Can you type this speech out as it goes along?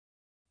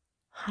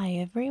Hi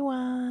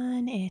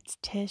everyone, it's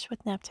Tish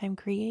with Naptime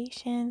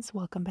Creations.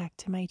 Welcome back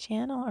to my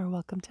channel, or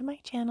welcome to my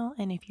channel.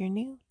 And if you're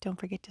new, don't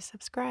forget to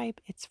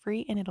subscribe. It's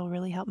free and it'll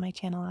really help my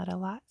channel out a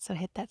lot. So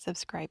hit that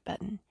subscribe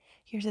button.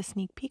 Here's a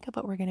sneak peek of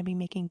what we're going to be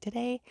making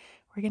today.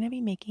 We're going to be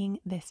making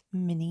this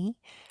mini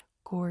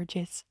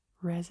gorgeous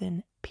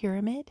resin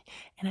pyramid,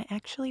 and I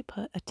actually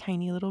put a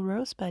tiny little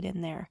rosebud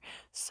in there.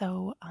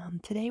 So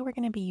today we're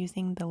going to be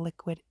using the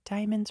liquid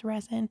diamonds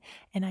resin,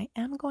 and I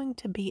am going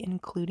to be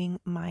including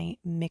my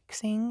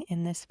mixing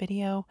in this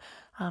video.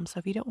 So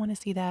if you don't want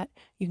to see that,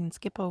 you can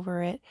skip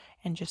over it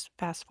and just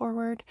fast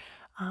forward.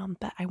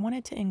 But I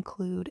wanted to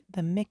include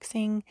the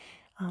mixing,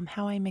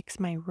 how I mix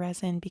my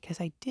resin, because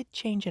I did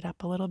change it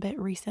up a little bit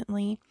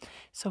recently.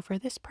 So for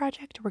this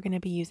project, we're going to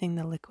be using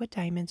the liquid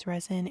diamonds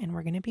resin, and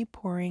we're going to be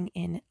pouring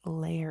in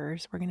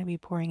layers. We're going to be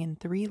pouring in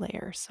 3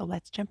 layers. So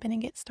let's jump in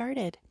and get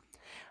started.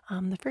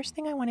 The first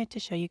thing I wanted to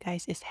show you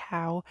guys is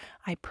how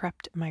I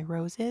prepped my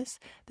roses.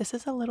 This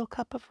is a little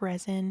cup of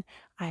resin.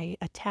 I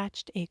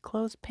attached a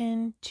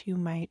clothespin to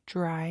my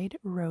dried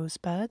rose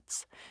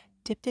buds,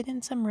 dipped it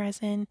in some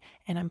resin,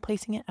 and I'm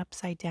placing it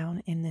upside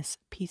down in this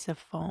piece of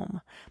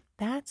foam.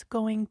 That's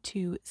going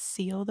to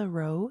seal the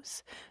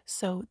rose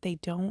so they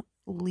don't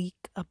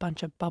leak a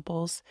bunch of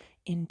bubbles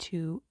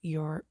into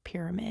your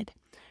pyramid.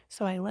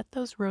 So I let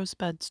those rose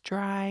buds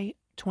dry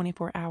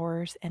 24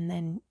 hours and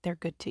then they're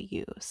good to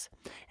use.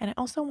 And I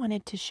also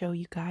wanted to show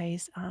you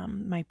guys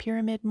my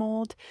pyramid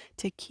mold.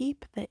 To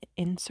keep the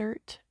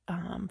insert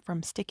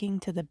from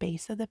sticking to the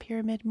base of the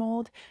pyramid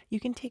mold, you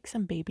can take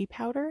some baby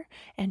powder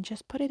and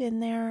just put it in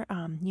there,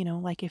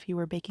 like if you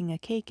were baking a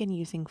cake and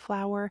using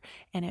flour,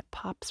 and it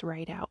pops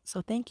right out.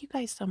 So thank you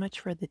guys so much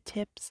for the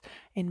tips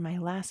in my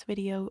last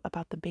video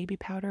about the baby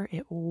powder.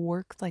 It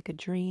works like a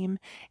dream,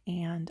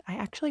 and I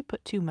actually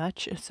put too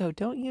much, so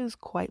don't use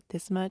quite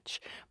this much,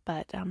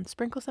 but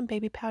sprinkle some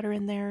baby powder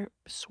in there,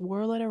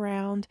 swirl it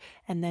around,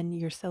 and then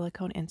your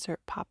silicone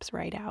insert pops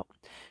right out.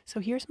 So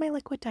here's my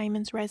liquid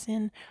diamonds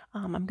resin.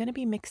 I'm going to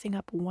be mixing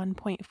up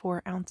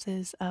 1.4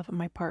 ounces of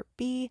my part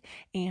B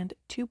and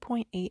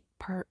 2.8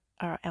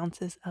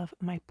 ounces of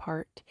my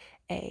part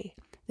A.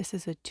 This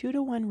is a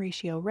 2-to-1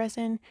 ratio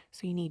resin,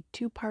 so you need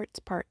 2 parts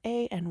part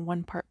A and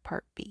 1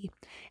 part B.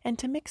 And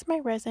to mix my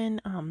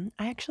resin,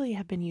 I actually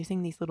have been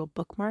using these little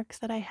bookmarks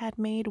that I had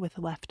made with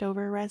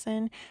leftover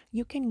resin.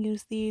 You can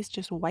use these,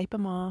 just wipe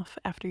them off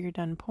after you're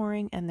done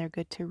pouring, and they're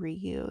good to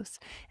reuse.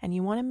 And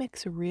you want to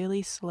mix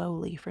really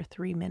slowly for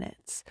 3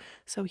 minutes.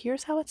 So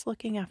here's how it's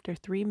looking after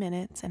 3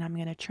 minutes, and I'm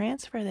going to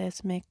transfer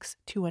this mix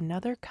to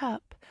another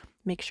cup.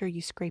 Make sure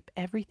you scrape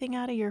everything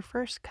out of your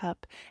first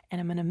cup, and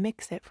I'm going to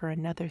mix it for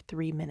another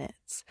 3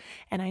 minutes.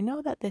 And I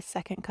know that this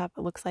second cup,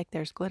 it looks like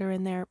there's glitter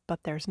in there,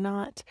 but there's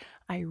not.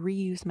 I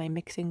reuse my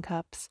mixing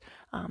cups,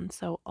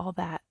 so all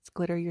that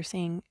glitter you're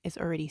seeing is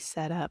already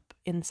set up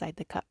inside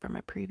the cup from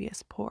a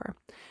previous pour.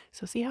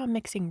 So see how I'm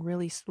mixing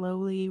really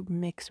slowly?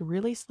 Mix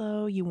really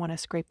slow. You want to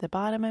scrape the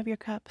bottom of your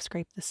cup,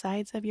 scrape the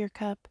sides of your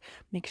cup.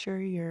 Make sure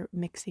you're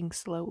mixing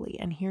slowly.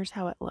 And here's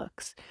how it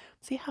looks.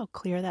 See how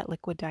clear that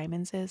liquid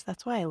diamonds is?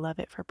 That's why I love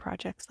it for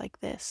projects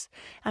like this.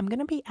 I'm going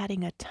to be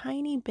adding a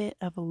tiny bit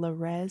of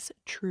Resin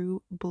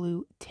True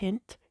Blue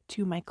tint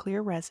to my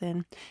clear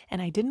resin,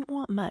 and I didn't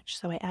want much,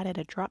 so I added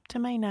a drop to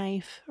my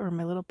knife, or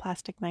my little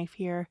plastic knife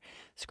here,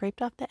 scraped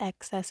off the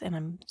excess, and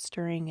I'm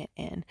stirring it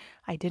in.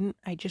 I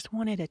just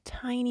wanted a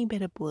tiny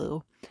bit of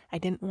blue. I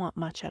didn't want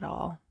much at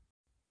all.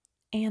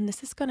 And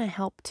this is going to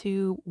help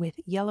too with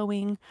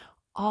yellowing.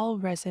 All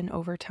resin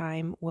over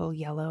time will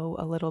yellow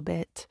a little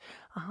bit,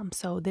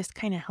 so this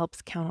kind of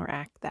helps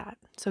counteract that.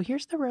 So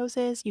here's the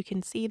roses. You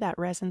can see that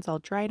resin's all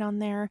dried on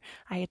there.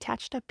 I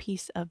attached a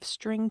piece of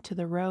string to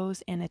the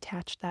rose and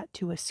attached that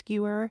to a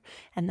skewer,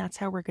 and that's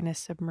how we're going to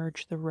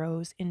submerge the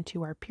rose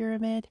into our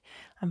pyramid.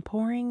 I'm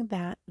pouring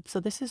that, so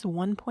this is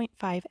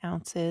 1.5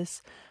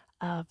 ounces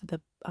of the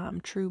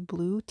true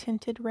blue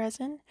tinted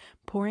resin,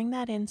 pouring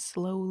that in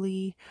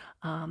slowly.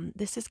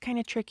 This is kind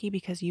of tricky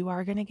because you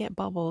are going to get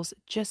bubbles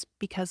just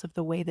because of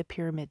the way the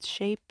pyramid's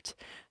shaped.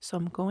 So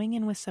I'm going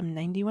in with some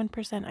 91%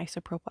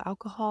 isopropyl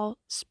alcohol,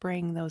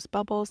 spraying those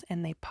bubbles,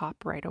 and they pop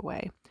right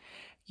away.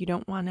 You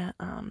don't want to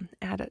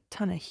add a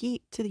ton of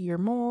heat to your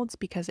molds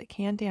because it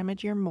can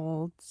damage your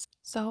molds.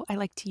 So I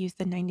like to use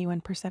the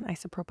 91%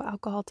 isopropyl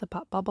alcohol to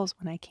pop bubbles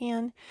when I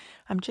can.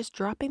 I'm just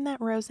dropping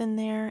that rose in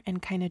there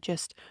and kind of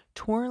just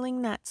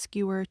twirling that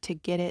skewer to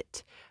get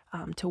it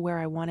to where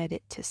I wanted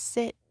it to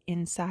sit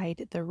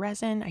inside the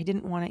resin. I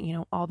didn't want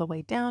it, all the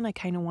way down. I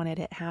kind of wanted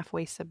it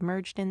halfway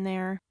submerged in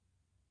there.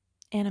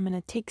 And I'm going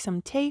to take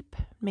some tape,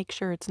 make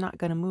sure it's not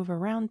going to move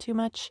around too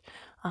much,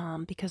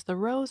 because the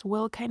rose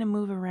will kind of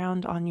move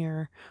around on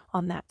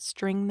that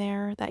string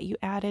there that you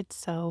added.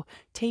 So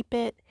tape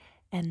it,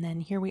 and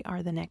then here we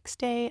are the next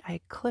day. I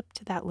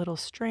clipped that little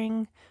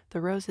string. The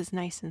rose is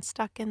nice and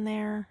stuck in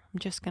there. I'm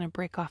just going to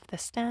break off the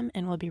stem,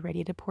 and we'll be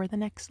ready to pour the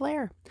next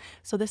layer.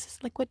 So this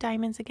is liquid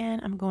diamonds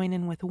again. I'm going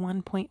in with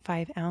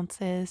 1.5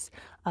 ounces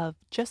of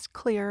just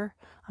clear.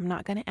 I'm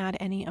not going to add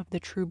any of the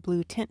true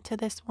blue tint to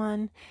this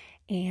one.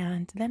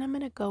 And then I'm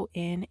going to go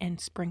in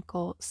and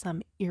sprinkle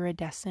some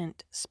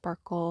iridescent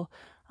sparkle.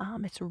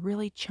 It's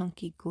really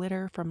chunky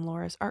glitter from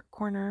Laura's Art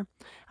Corner.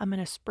 I'm going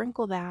to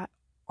sprinkle that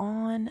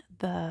on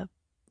the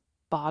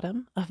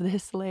bottom of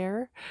this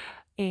layer,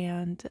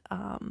 and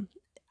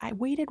I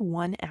waited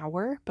 1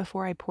 hour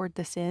before I poured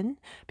this in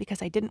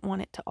because I didn't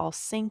want it to all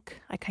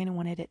sink. I kind of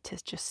wanted it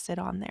to just sit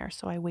on there.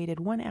 So I waited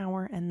 1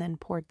 hour and then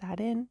poured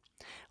that in,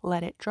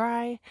 let it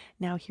dry.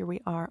 Now here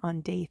we are on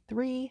day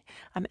 3.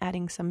 I'm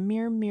adding some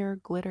Mirror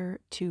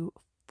glitter to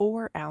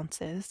 4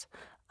 ounces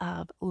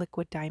of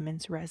liquid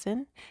diamonds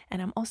resin,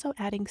 and I'm also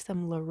adding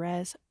some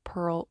Lorez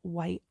Pearl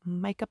White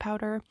mica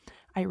powder.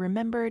 I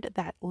remembered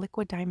that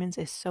liquid diamonds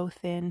is so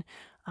thin,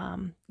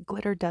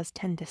 glitter does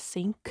tend to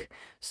sink,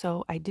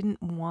 so I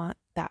didn't want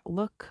that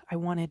look. I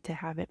wanted to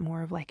have it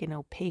more of like an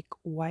opaque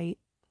white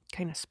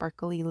kind of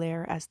sparkly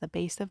layer as the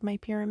base of my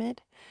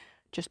pyramid.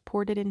 Just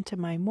poured it into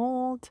my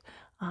mold,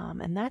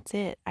 and that's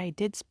it. I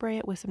did spray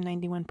it with some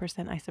 91%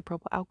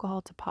 isopropyl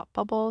alcohol to pop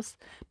bubbles,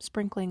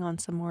 sprinkling on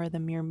some more of the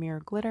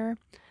Mirror glitter,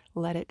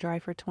 let it dry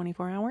for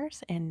 24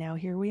 hours, and now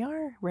here we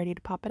are, ready to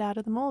pop it out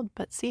of the mold.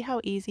 But see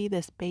how easy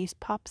this base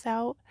pops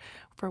out?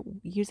 For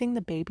using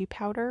the baby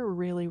powder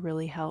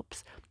really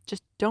helps.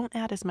 Just don't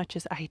add as much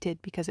as I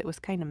did because it was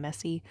kind of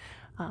messy.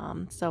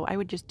 So I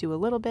would just do a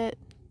little bit,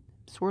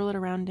 swirl it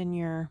around in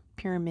your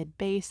pyramid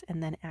base,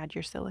 and then add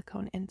your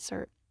silicone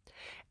insert.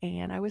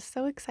 And I was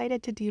so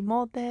excited to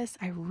demold this.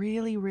 I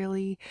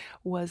really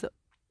was.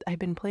 I've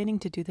been planning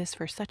to do this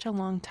for such a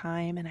long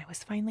time, and I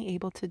was finally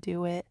able to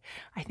do it.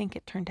 I think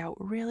it turned out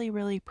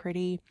really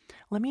pretty.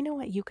 Let me know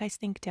what you guys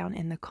think down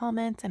in the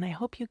comments, and I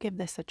hope you give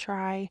this a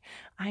try.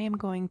 I am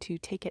going to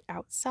take it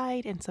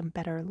outside in some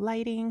better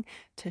lighting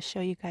to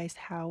show you guys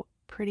how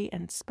pretty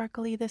and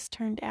sparkly this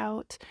turned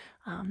out.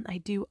 I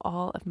do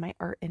all of my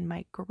art in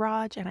my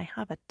garage, and I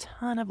have a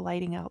ton of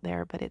lighting out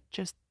there, but it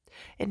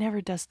never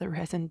does the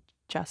resin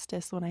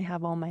justice when I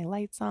have all my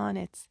lights on.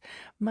 It's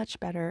much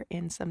better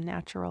in some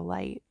natural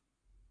light.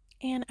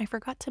 And I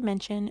forgot to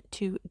mention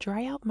to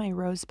dry out my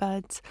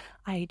rosebuds.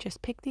 I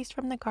just picked these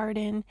from the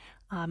garden,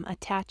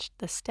 attached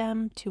the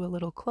stem to a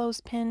little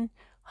clothespin,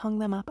 hung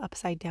them up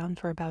upside down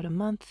for about a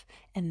month,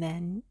 and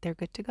then they're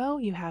good to go.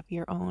 You have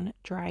your own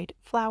dried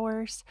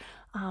flowers.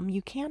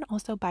 You can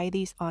also buy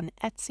these on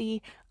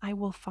Etsy. I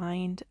will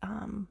find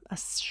a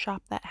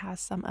shop that has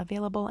some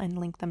available and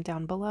link them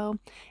down below.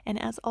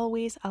 And as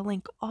always, I'll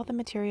link all the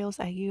materials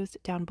I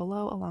used down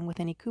below along with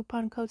any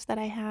coupon codes that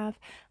I have.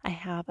 I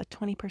have a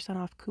 20%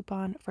 off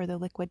coupon for the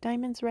liquid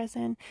diamonds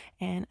resin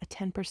and a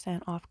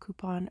 10% off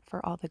coupon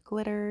for all the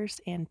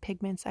glitters and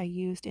pigments I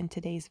used in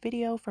today's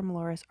video from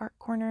Laura's Art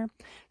Corner.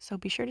 So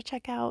be sure to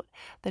check out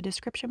the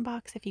description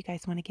box if you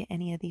guys want to get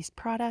any of these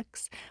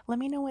products. Let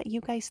me know what you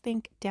guys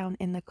think down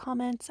in the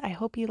comments. I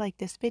hope you liked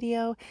this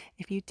video.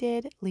 If you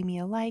did, leave me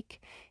a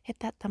like, hit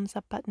that thumbs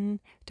up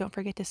button. Don't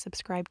forget to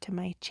subscribe to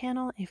my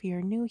channel if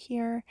you're new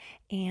here,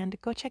 and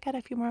go check out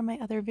a few more of my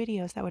other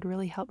videos. That would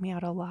really help me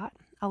out a lot.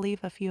 I'll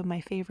leave a few of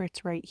my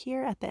favorites right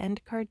here at the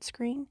end card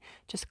screen.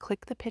 Just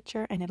click the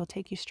picture and it'll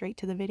take you straight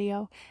to the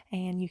video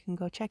and you can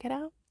go check it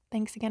out.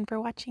 Thanks again for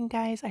watching,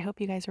 guys. I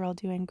hope you guys are all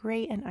doing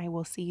great, and I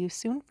will see you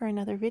soon for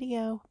another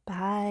video.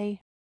 Bye.